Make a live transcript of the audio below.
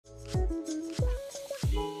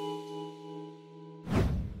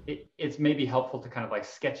it's maybe helpful to kind of like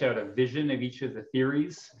sketch out a vision of each of the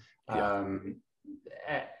theories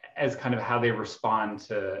as kind of how they respond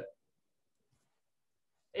to,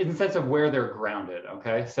 in the sense of where they're grounded,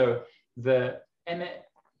 okay? So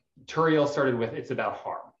Turiel started with, it's about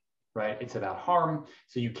harm, right? It's about harm,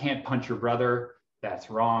 so you can't punch your brother, that's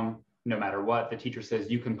wrong. No matter what, the teacher says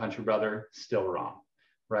you can punch your brother, still wrong,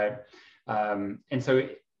 right? And so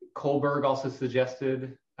Kohlberg also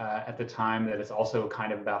suggested at the time that it's also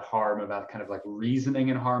kind of about harm, about kind of like reasoning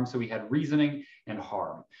and harm. So we had reasoning and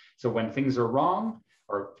harm. So when things are wrong,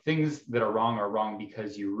 or things that are wrong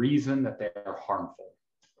because you reason that they're harmful.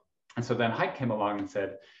 And so then Haidt came along and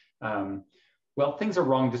said, well, things are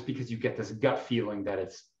wrong just because you get this gut feeling that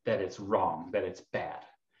it's wrong, that it's bad,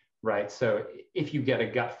 right? So if you get a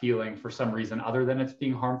gut feeling for some reason other than it's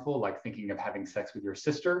being harmful, like thinking of having sex with your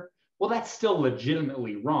sister, well, that's still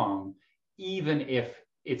legitimately wrong, even if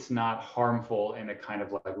it's not harmful in a kind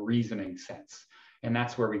of like reasoning sense. And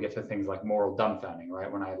that's where we get to things like moral dumbfounding,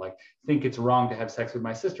 right? When I like think it's wrong to have sex with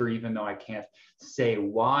my sister, even though I can't say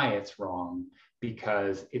why it's wrong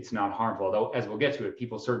because it's not harmful. Though, as we'll get to it,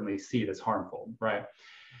 people certainly see it as harmful, right?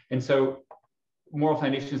 And so moral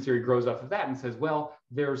foundations theory grows off of that and says, well,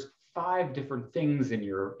 there's 5 different things in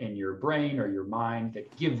your brain or your mind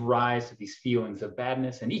that give rise to these feelings of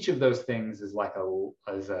badness. And each of those things is like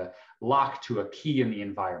a lock to a key in the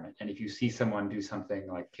environment. And if you see someone do something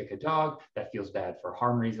like kick a dog, that feels bad for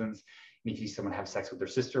harm reasons. And if you see someone have sex with their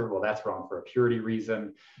sister, well, that's wrong for a purity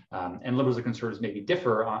reason. And liberals and conservatives maybe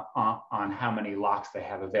differ on how many locks they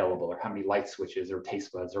have available, or how many light switches or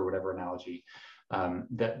taste buds or whatever analogy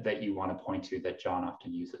that you want to point to that John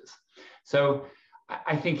often uses. So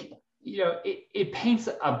I think, it paints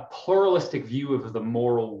a pluralistic view of the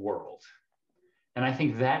moral world. And I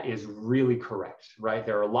think that is really correct, right?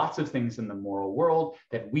 There are lots of things in the moral world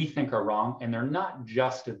that we think are wrong, and they're not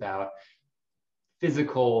just about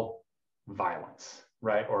physical violence,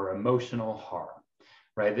 right? Or emotional harm,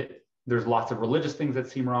 right? There's lots of religious things that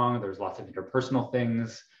seem wrong. There's lots of interpersonal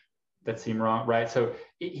things that seem wrong, right? So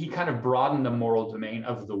he kind of broadened the moral domain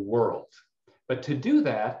of the world. But to do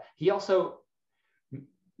that, he also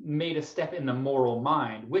made a step in the moral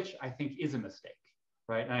mind, which I think is a mistake,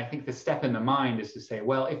 right? And I think the step in the mind is to say,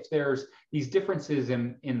 well, if there's these differences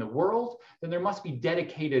in the world, then there must be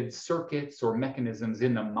dedicated circuits or mechanisms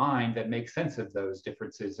in the mind that make sense of those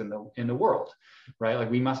differences in the world, right? Like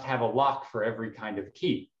we must have a lock for every kind of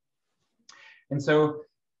key. And so,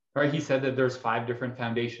 right, he said that there's 5 different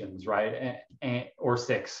foundations, right? Or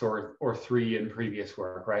 6 or 3 in previous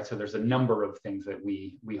work, right? So there's a number of things that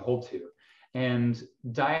we hold to. And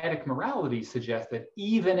dyadic morality suggests that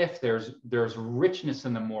even if there's richness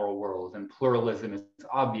in the moral world, and pluralism is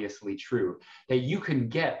obviously true, that you can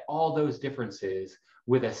get all those differences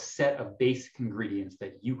with a set of basic ingredients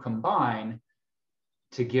that you combine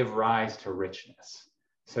to give rise to richness.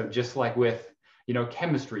 So just like with,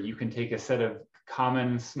 chemistry, you can take a set of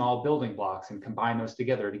common small building blocks and combine those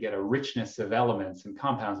together to get a richness of elements and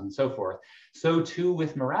compounds and so forth. So too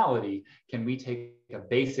with morality, can we take a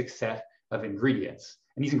basic set of ingredients.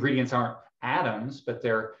 And these ingredients aren't atoms, but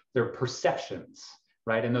they're perceptions,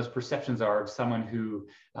 right? And those perceptions are of someone who,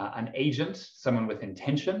 an agent, someone with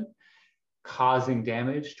intention, causing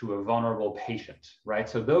damage to a vulnerable patient, right?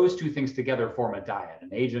 So those 2 things together form a dyad,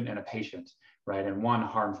 an agent and a patient, right? And one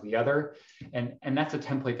harms the other. And that's a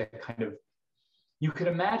template that kind of, you could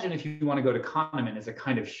imagine if you want to go to Kahneman as a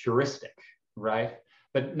kind of heuristic, right?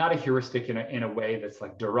 But not a heuristic in a way that's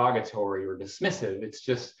like derogatory or dismissive. It's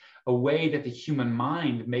just a way that the human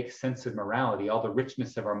mind makes sense of morality, all the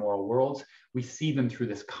richness of our moral worlds. We see them through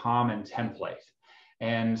this common template.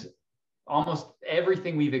 And almost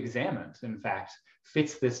everything we've examined, in fact,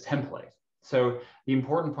 fits this template. So the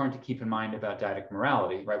important point to keep in mind about dyadic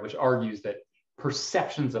morality, right, which argues that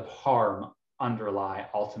perceptions of harm underlie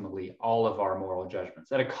ultimately all of our moral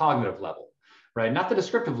judgments at a cognitive level, right? Not the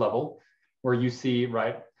descriptive level, where you see,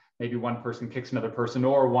 right, maybe one person kicks another person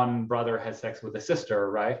or one brother has sex with a sister,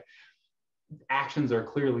 right? Actions are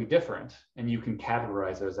clearly different, and you can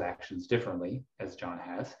categorize those actions differently, as John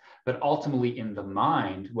has. But ultimately in the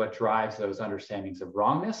mind, what drives those understandings of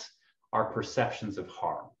wrongness are perceptions of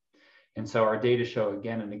harm. And so our data show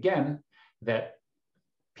again and again that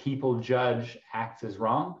people judge acts as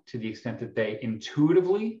wrong to the extent that they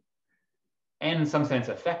intuitively, and in some sense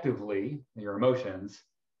effectively, your emotions,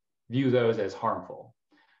 view those as harmful.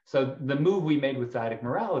 So the move we made with dyadic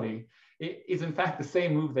morality is in fact the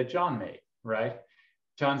same move that John made, right?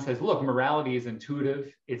 John says, look, morality is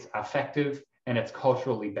intuitive, it's affective, and it's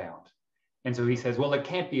culturally bound. And so he says, well, it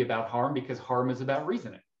can't be about harm because harm is about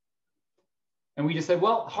reasoning. And we just said,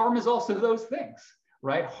 well, harm is also those things.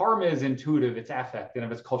 right? Harm is intuitive, it's affect,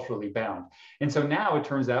 and it's culturally bound. And so now it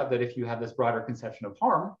turns out that if you have this broader conception of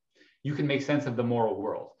harm, you can make sense of the moral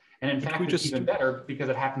world. And in fact, it's even better because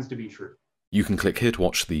it happens to be true. You can click here to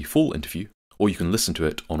watch the full interview, or you can listen to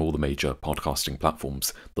it on all the major podcasting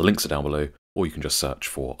platforms. The links are down below, or you can just search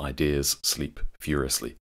for Ideas Sleep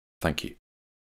Furiously. Thank you.